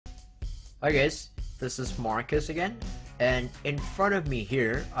Hi guys, this is Marcus again, and in front of me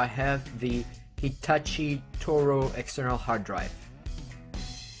here I have the Hitachi Touro external hard drive.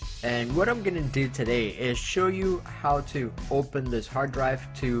 And what I'm gonna do today is show you how to open this hard drive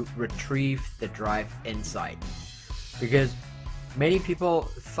to retrieve the drive inside. Because many people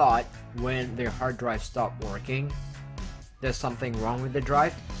thought when their hard drive stopped working, there's something wrong with the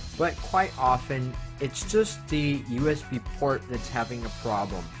drive, but quite often it's just the USB port that's having a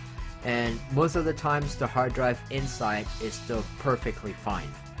problem. And most of the times the hard drive inside is still perfectly fine.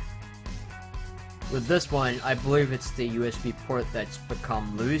 With this one, I believe it's the USB port that's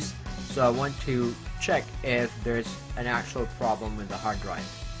become loose, so I want to check if there's an actual problem with the hard drive.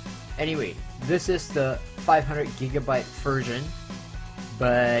 Anyway, this is the 500GB version,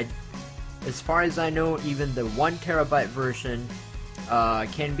 but as far as I know, even the 1TB version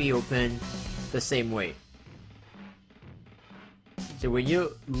can be opened the same way. So when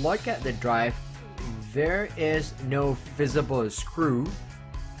you look at the drive, there is no visible screw,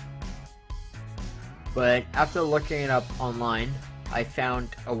 but after looking it up online, I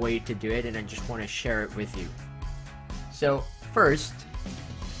found a way to do it and I just want to share it with you. So first,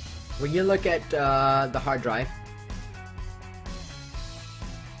 when you look at the hard drive,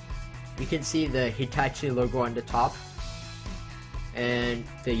 you can see the Hitachi logo on the top and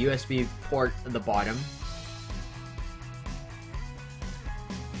the USB port at the bottom.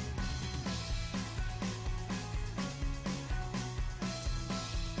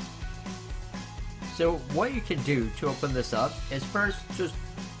 So what you can do to open this up is first just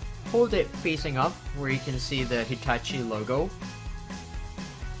hold it facing up where you can see the Hitachi logo,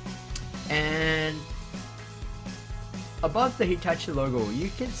 and above the Hitachi logo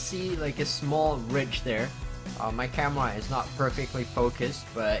you can see like a small ridge there. My camera is not perfectly focused,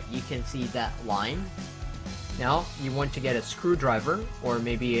 but you can see that line. Now you want to get a screwdriver or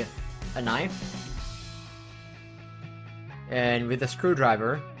maybe a knife, and with a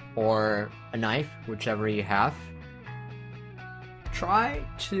screwdriver or a knife, whichever you have, try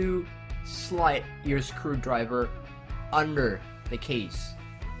to slide your screwdriver under the case,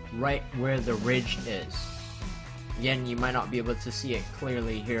 right where the ridge is. Again, you might not be able to see it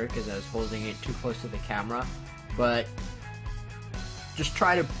clearly here because I was holding it too close to the camera, but just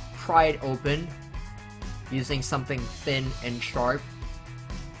try to pry it open using something thin and sharp.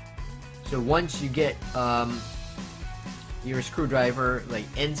 So once you get your screwdriver like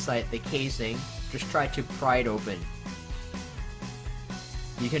inside the casing, just try to pry it open.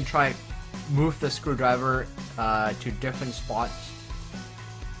 You can try move the screwdriver to different spots.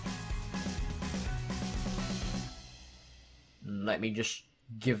 Let me just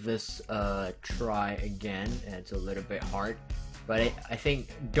give this a try again. It's a little bit hard, but I think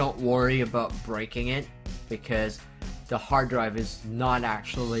don't worry about breaking it because the hard drive is not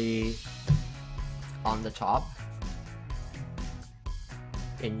actually on the top.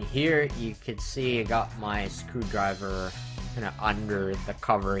 In here you can see I got my screwdriver kind of under the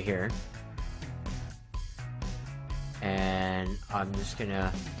cover here, and I'm just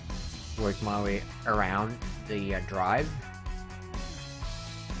gonna work my way around the drive.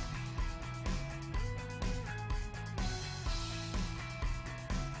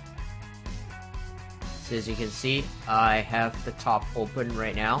 So as you can see, I have the top open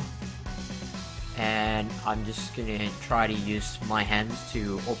right now, and I'm just gonna try to use my hands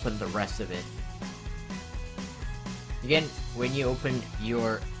to open the rest of it. Again, when you open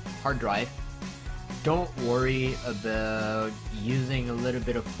your hard drive, don't worry about using a little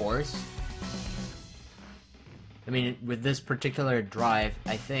bit of force. I mean, with this particular drive,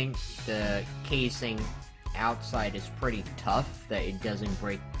 I think the casing outside is pretty tough that it doesn't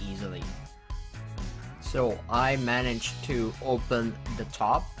break easily. So I managed to open the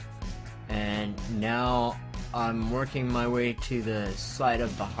top, and now I'm working my way to the side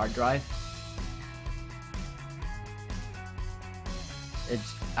of the hard drive.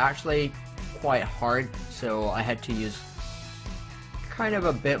 It's actually quite hard, so I had to use kind of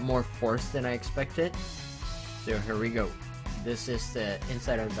a bit more force than I expected. So here we go. This is the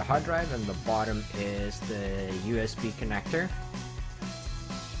inside of the hard drive, and the bottom is the USB connector,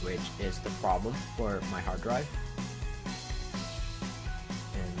 which is the problem for my hard drive.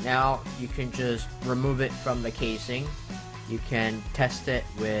 And now you can just remove it from the casing. You can test it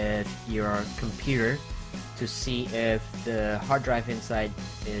with your computer to see if the hard drive inside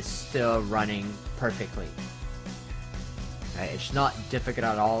is still running perfectly. Right, it's not difficult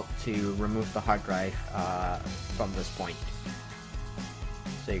at all to remove the hard drive from this point.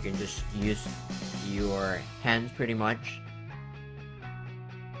 So you can just use your hands pretty much,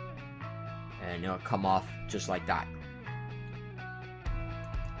 and it'll come off just like that.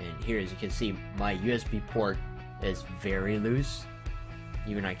 And here, as you can see, my USB port is very loose.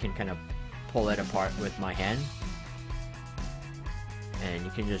 Even I can kind of pull it apart with my hand. And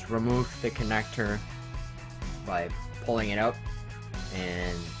you can just remove the connector by pulling it out,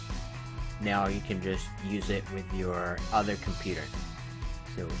 and now you can just use it with your other computer.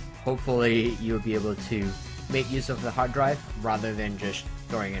 So hopefully you'll be able to make use of the hard drive rather than just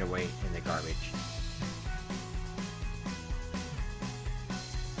throwing it away in the garbage.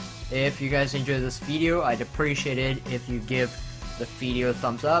 If you guys enjoyed this video, I'd appreciate it if you give the video a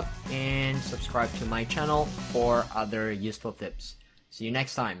thumbs up and subscribe to my channel for other useful tips. See you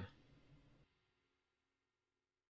next time.